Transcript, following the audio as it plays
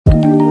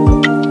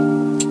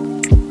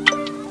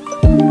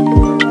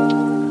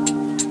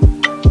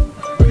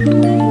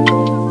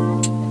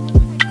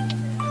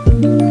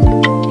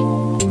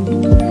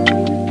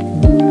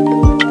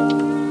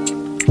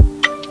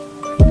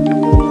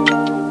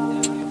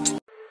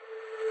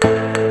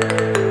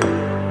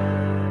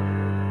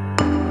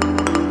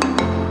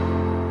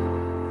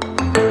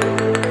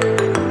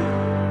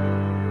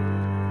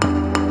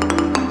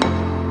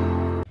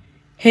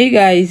Hey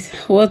guys,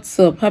 what's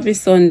up? Happy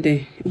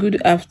Sunday.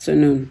 Good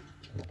afternoon.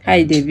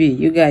 Hi Debbie,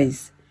 you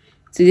guys.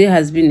 Today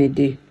has been a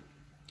day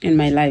in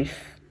my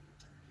life.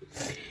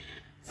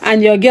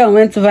 And your girl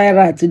went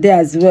viral today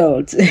as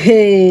well.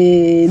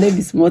 Hey, no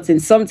be small thing.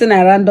 Something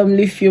I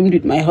randomly filmed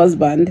with my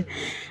husband.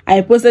 I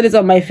posted it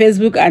on my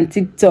Facebook and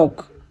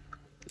TikTok.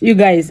 You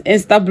guys,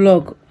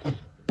 Instablog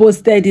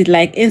posted it,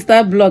 like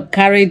Instablog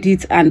carried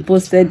it and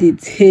posted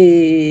it.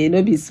 Hey,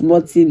 no be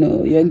small thing,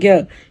 no.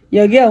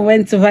 Your girl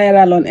went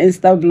viral on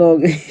Instablog.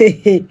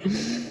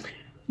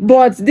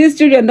 But these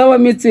children don't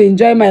want me to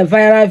enjoy my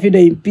viral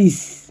video in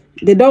peace.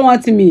 They don't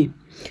want me.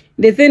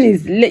 The thing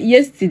is,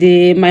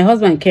 yesterday, my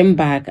husband came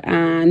back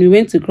and we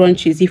went to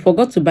Crunchies. He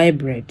forgot to buy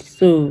bread.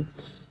 So,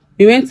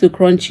 we went to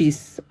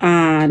Crunchies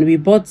and we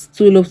bought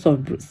 2 loaves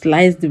of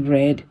sliced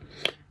bread.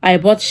 I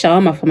bought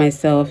shawarma for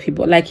myself. He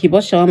bought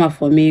shawarma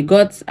for me.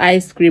 Got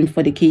ice cream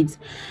for the kids.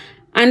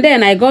 And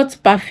then I got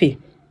parfait.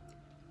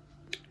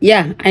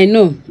 Yeah, I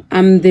know.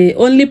 I'm the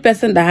only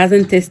person that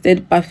hasn't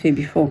tasted parfait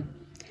before.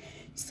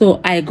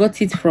 So I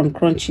got it from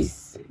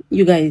Crunchies.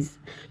 You guys,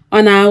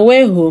 on our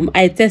way home,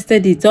 I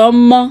tested it.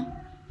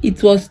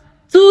 It was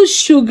too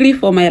sugary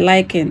for my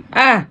liking.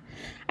 I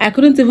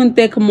couldn't even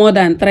take more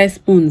than 3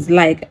 spoons.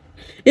 Like,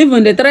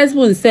 even the 3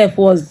 spoons itself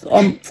was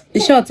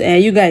short,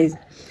 you guys.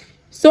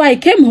 So I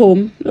came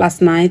home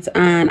last night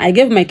and I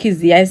gave my kids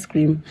the ice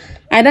cream.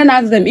 I then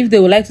asked them if they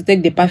would like to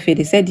take the parfait.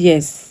 They said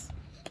yes.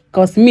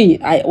 Because me,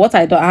 I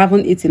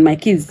haven't eaten. My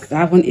kids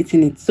haven't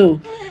eaten it.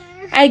 So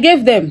I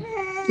gave them.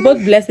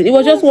 God bless it. It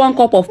was just 1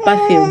 cup of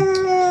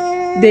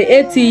parfait. They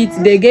ate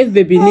it. They gave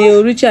baby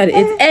Neil. Richard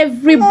ate.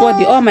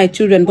 Everybody, all my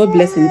children, God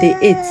bless them, they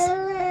ate.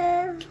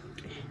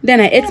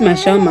 Then I ate my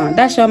shawarma.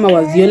 That shawarma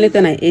was the only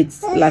thing I ate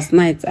last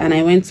night. And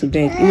I went to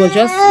bed. It was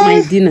just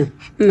my dinner.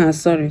 No,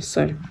 sorry.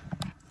 Sorry.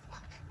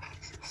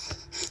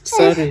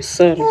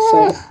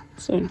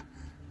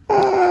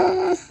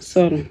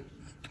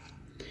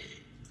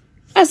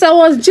 As I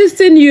was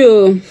gisting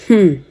you,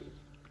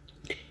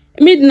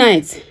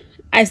 midnight,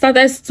 I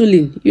started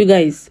stooling, you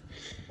guys.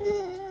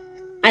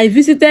 I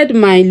visited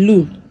my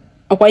loo.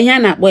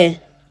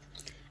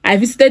 I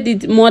visited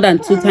it more than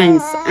 2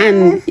 times,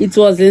 and it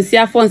was in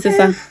Siafon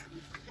Sesa.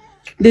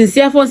 The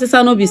Siafon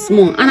Sesa no be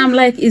small, and I'm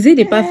like, is it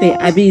the parfait?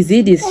 Is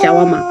it this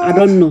shawarma? I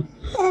don't know.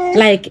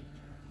 Like,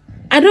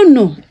 I don't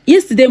know.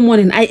 Yesterday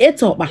morning, I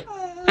ate up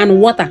and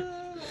water.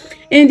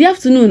 In the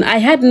afternoon, I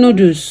had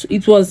noodles.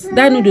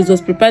 That noodles was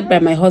prepared by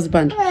my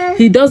husband.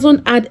 He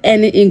doesn't add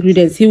any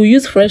ingredients. He will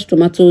use fresh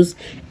tomatoes,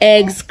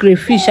 eggs,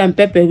 crayfish, and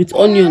pepper with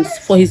onions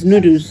for his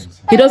noodles.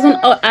 He doesn't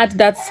add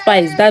that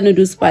spice, that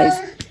noodle spice.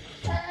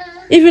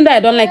 Even though I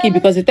don't like it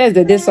because it tastes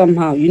the day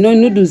somehow. You know,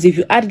 noodles, if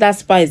you add that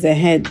spice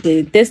ahead,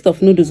 the taste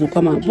of noodles will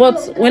come out.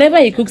 But whenever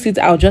he cooks it,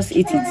 I'll just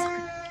eat it.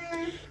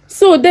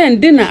 So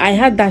then, dinner, I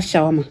had that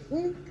shawarma.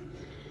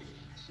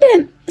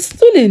 Then,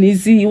 stooling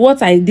is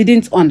what I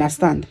didn't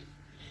understand.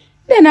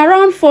 Then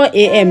around 4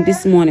 a.m.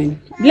 this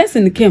morning,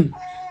 Blessing came.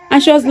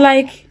 And she was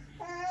like,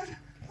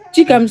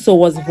 Chikamso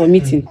was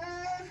vomiting.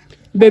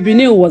 Baby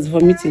Neil was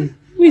vomiting.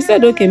 We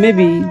said, okay,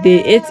 maybe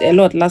they ate a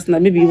lot last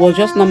night. Maybe it was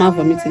just normal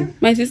vomiting.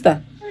 My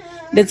sister,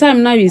 the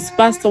time now is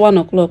past 1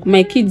 o'clock.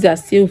 My kids are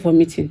still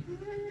vomiting.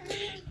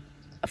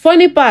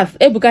 Funny part,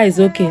 Ebuka is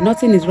okay.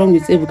 Nothing is wrong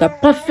with Ebuka.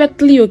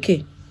 Perfectly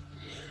okay.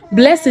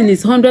 Blessing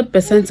is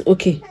 100%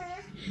 okay.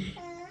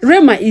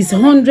 Rema is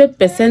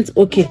 100%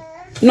 okay.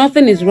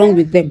 Nothing is wrong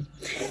with them.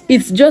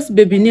 It's just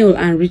baby Neil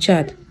and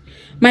Richard.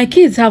 My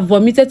kids have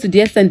vomited to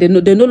the extent they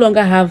no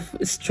longer have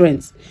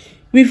strength.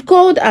 We've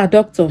called our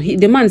doctor.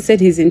 The man said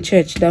he's in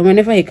church, that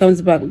whenever he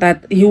comes back,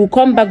 that he will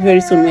come back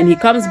very soon. When he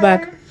comes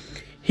back,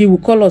 he will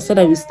call us so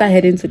that we start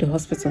heading to the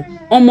hospital.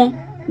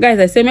 Guys,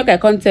 I say, I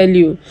can't tell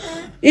you.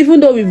 Even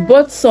though we've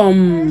bought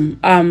some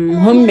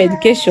home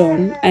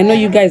medication, I know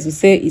you guys will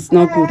say it's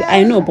not good.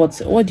 I know, but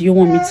what do you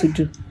want me to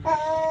do?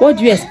 What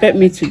do you expect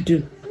me to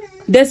do?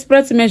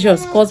 Desperate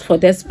measures calls for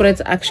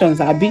desperate actions,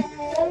 Abby.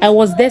 I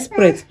was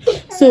desperate.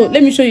 So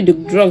let me show you the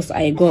drugs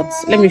I got.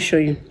 Let me show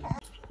you.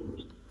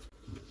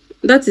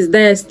 That is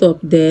Diet Stop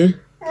there.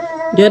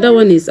 The other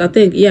one is, I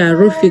think, yeah,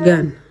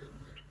 Rofigan.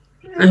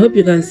 I hope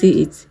you can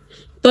see it.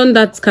 Turn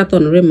that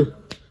carton, Rema.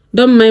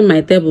 Don't mind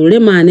my table.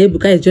 Rema and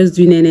Ebuka is just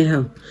doing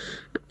anyhow.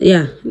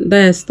 Yeah,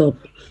 Diet Stop.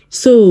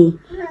 So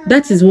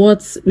that is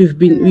what we've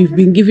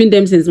been giving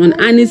them since one,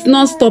 and it's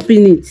not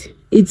stopping it.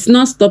 It's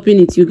not stopping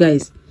it, you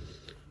guys.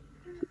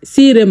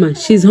 See Rema,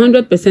 she's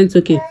 100%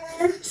 okay.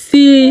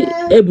 See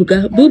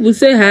Ebuka. Boo,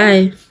 say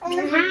hi.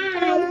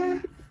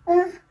 Hi.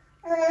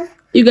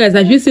 You guys,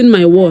 have you seen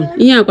my wall?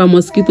 Here are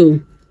mosquito.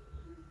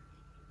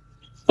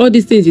 All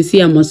these things you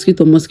see are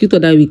mosquito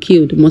that we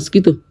killed.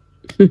 Mosquito.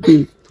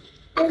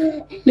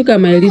 Look at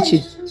my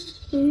Richie.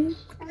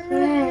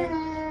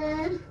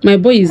 My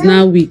boy is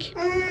now weak.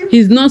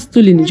 He's not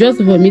stooling, just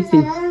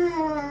vomiting.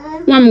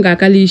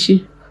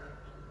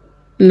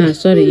 Nah,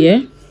 sorry,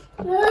 yeah?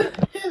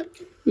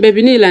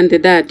 Baby Neil and the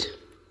dad.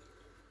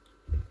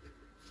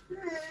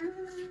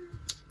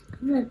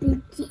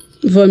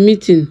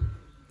 Vomiting.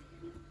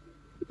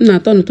 Nah,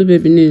 turn to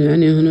baby Neil.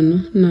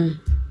 No.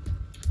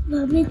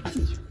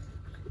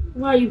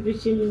 Why are you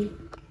beating me?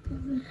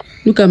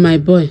 Look at my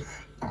boy.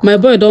 My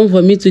boy don't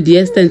vomit to the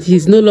extent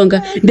he's no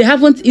longer. They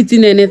haven't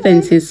eaten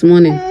anything since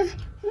morning.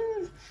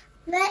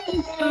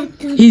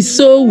 He's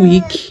so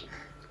weak.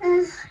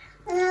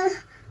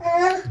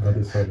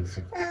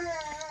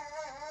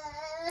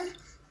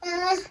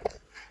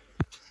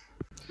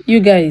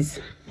 You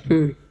guys,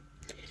 we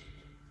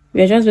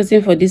are just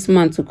waiting for this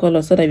man to call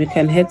us so that we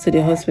can head to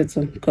the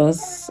hospital,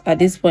 because at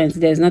this point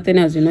there's nothing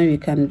else we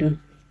can do,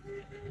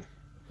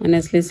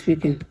 honestly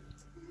speaking.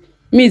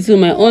 Me too,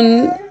 my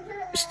own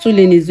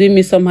stooling is doing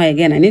me somehow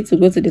again. I need to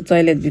go to the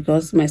toilet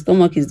because my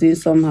stomach is doing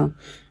somehow,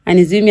 and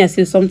it's doing me as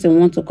if something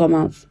wants to come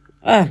out.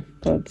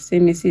 God, see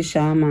me see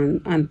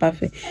shawarma and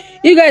parfait.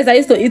 You guys, I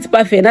used to eat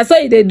parfait. That's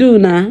what they do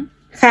now.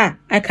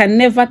 I can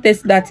never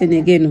taste that thing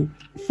again.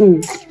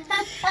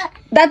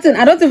 That thing,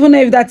 I don't even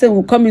know if that thing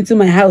will come into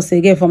my house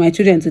again for my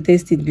children to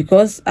taste it,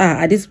 because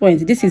at this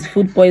point, this is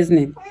food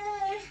poisoning.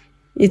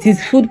 It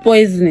is food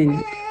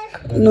poisoning.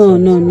 No.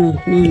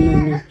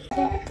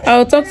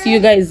 I'll talk to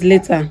you guys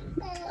later.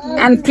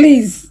 And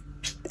please,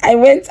 I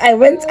went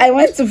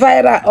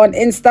viral on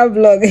Insta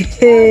vlog.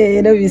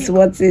 Hey, no be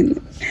small thing.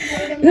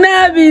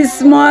 No be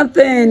small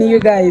thing,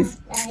 you guys.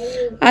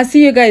 I'll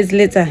see you guys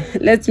later.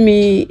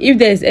 If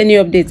there's any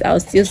updates, I'll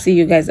still see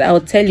you guys. I'll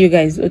tell you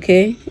guys,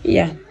 okay?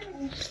 Yeah.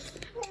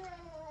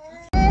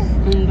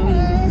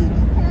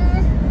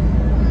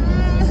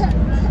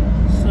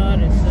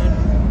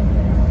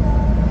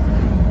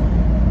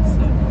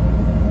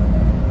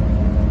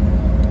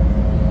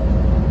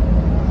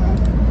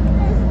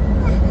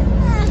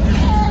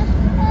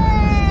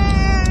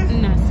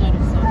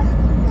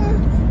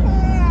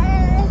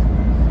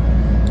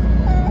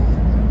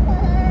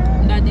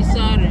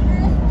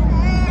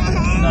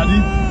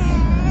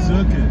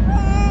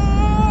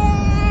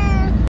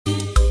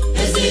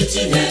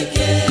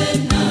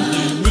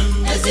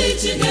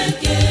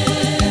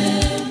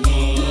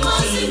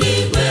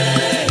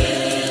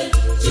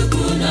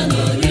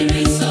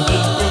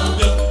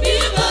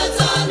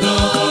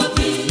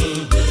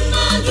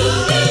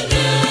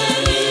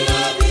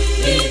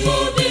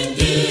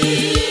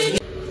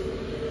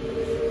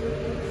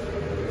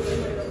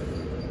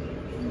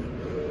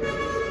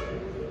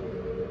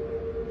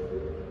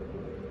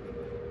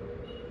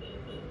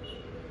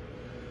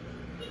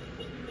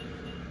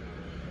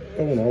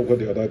 I've got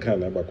the other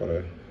kind of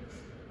background.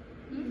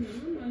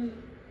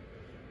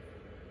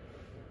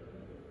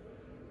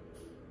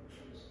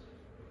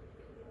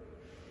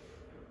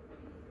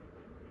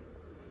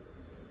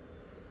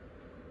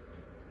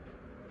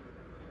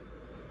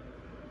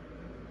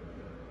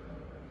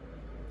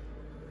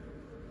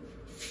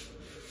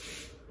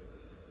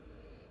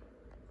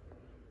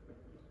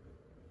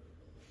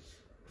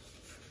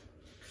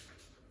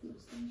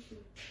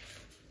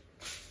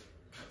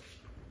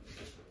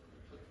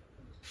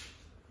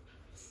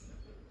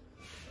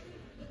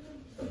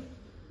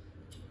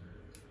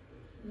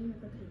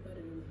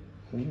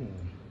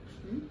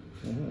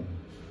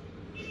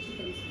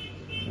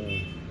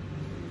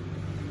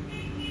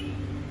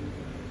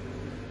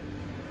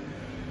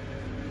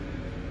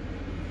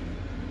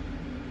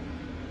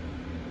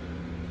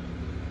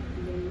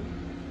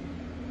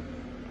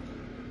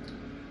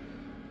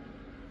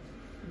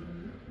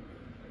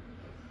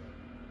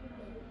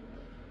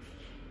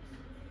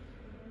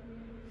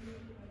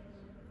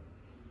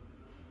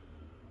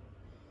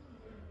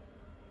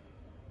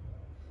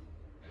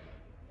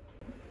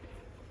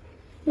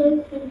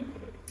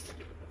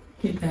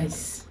 Hey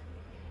guys,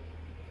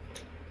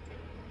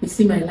 you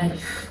see my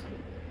life.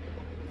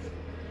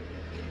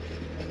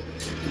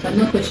 You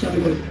cannot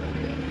question me.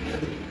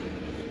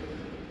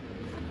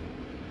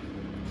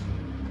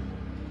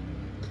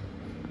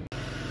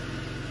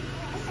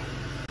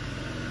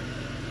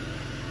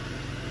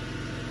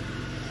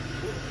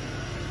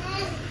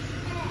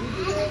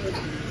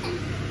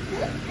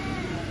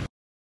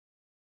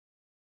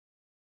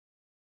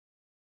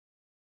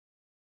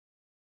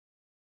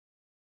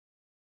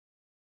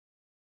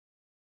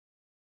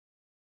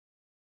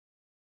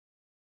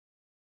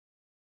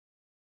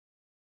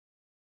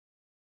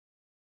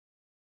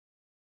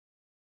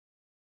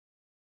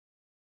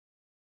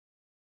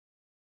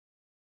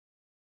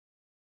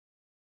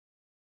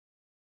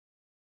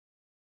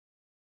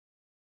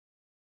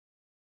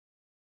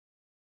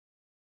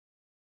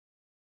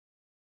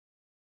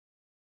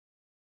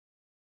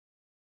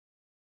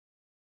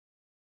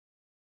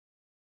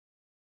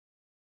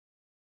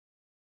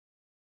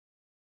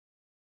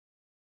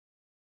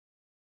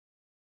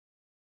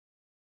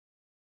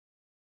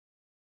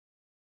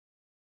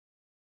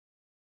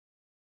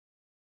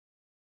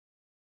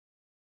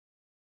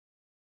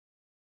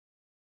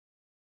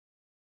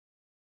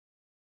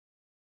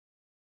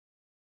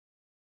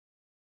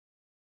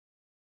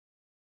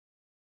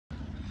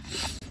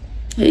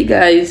 Hey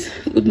guys,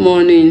 good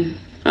morning.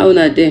 How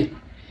are you?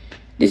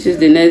 This is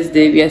the next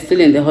day. We are still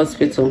in the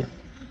hospital.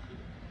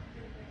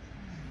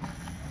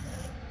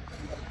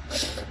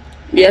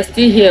 We are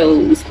still here.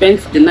 We spent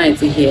the night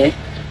here.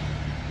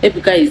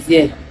 Ebuka is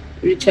here.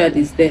 Richard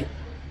is there.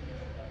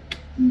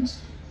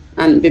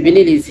 and baby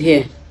Neil is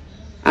here.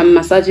 I'm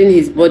massaging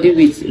his body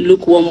with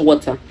lukewarm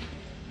water.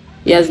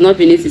 He has not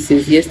been eating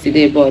since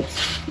yesterday, but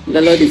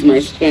the Lord is my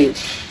strength.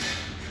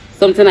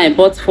 Something I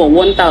bought for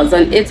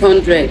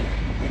 1,800.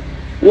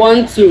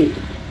 Want to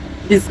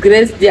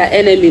disgrace their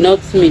enemy, not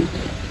me.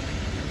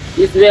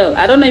 It's well.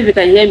 I don't know if you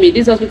can hear me.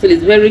 This hospital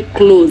is very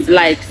close.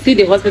 Like, see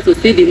the hospital,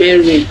 see the main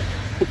room.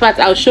 In fact,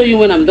 I'll show you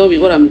when I'm done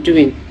with what I'm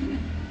doing.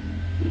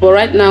 But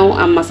right now,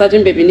 I'm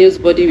massaging baby Neil's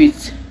body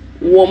with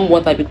warm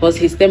water because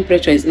his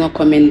temperature is not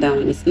coming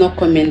down. It's not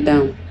coming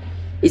down.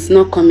 It's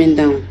not coming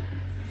down.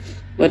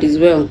 But it's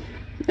well.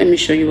 Let me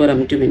show you what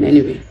I'm doing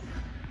anyway.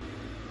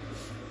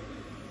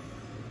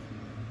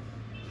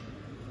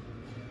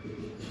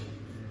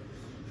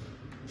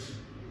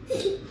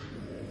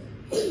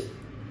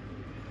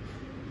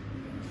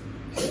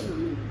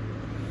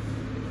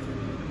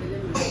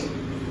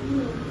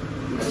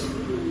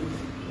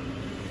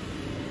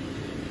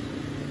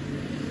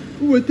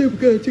 What have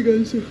got to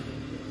go to?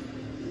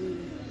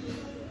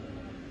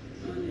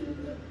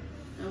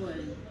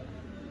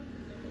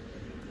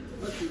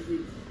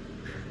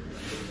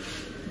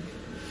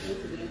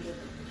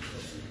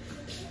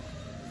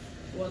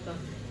 Water.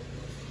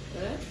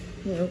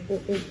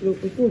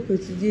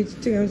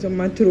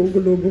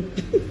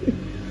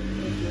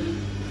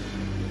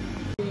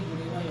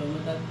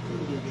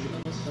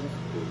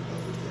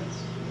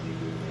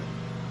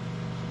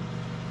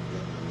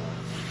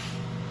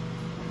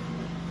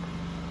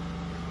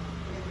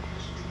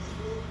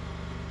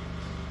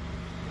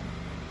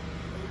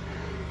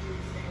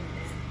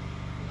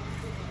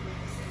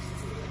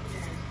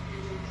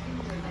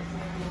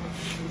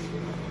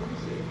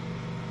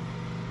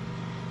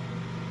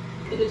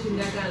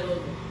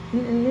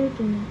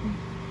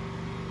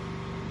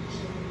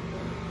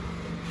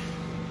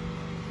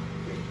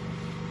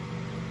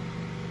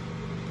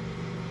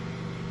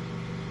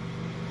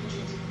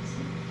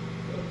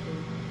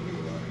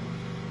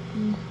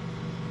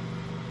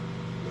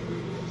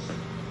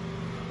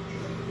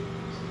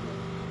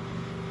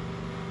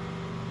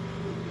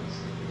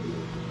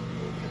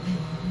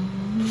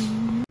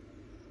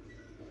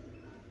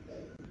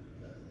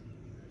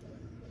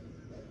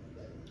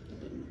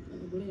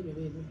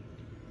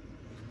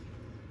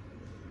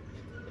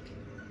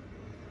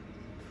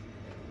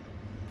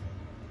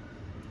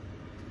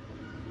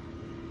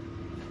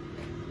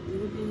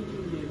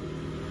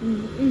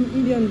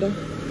 Indian.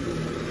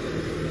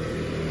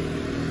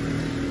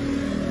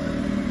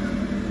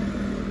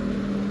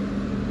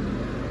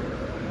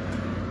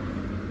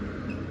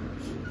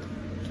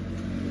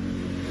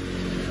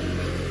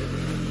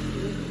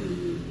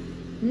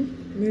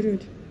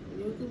 Married.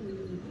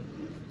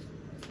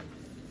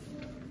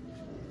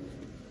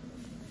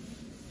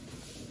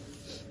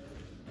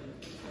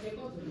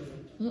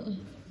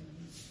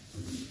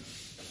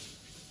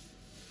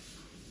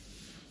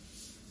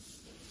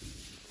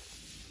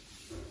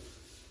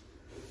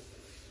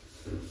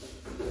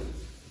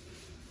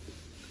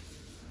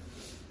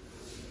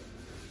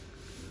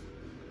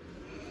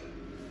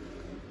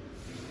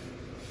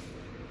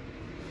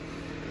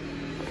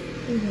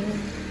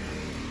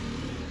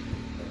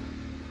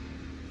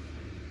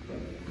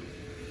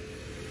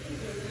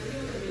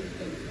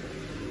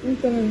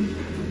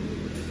 Okay.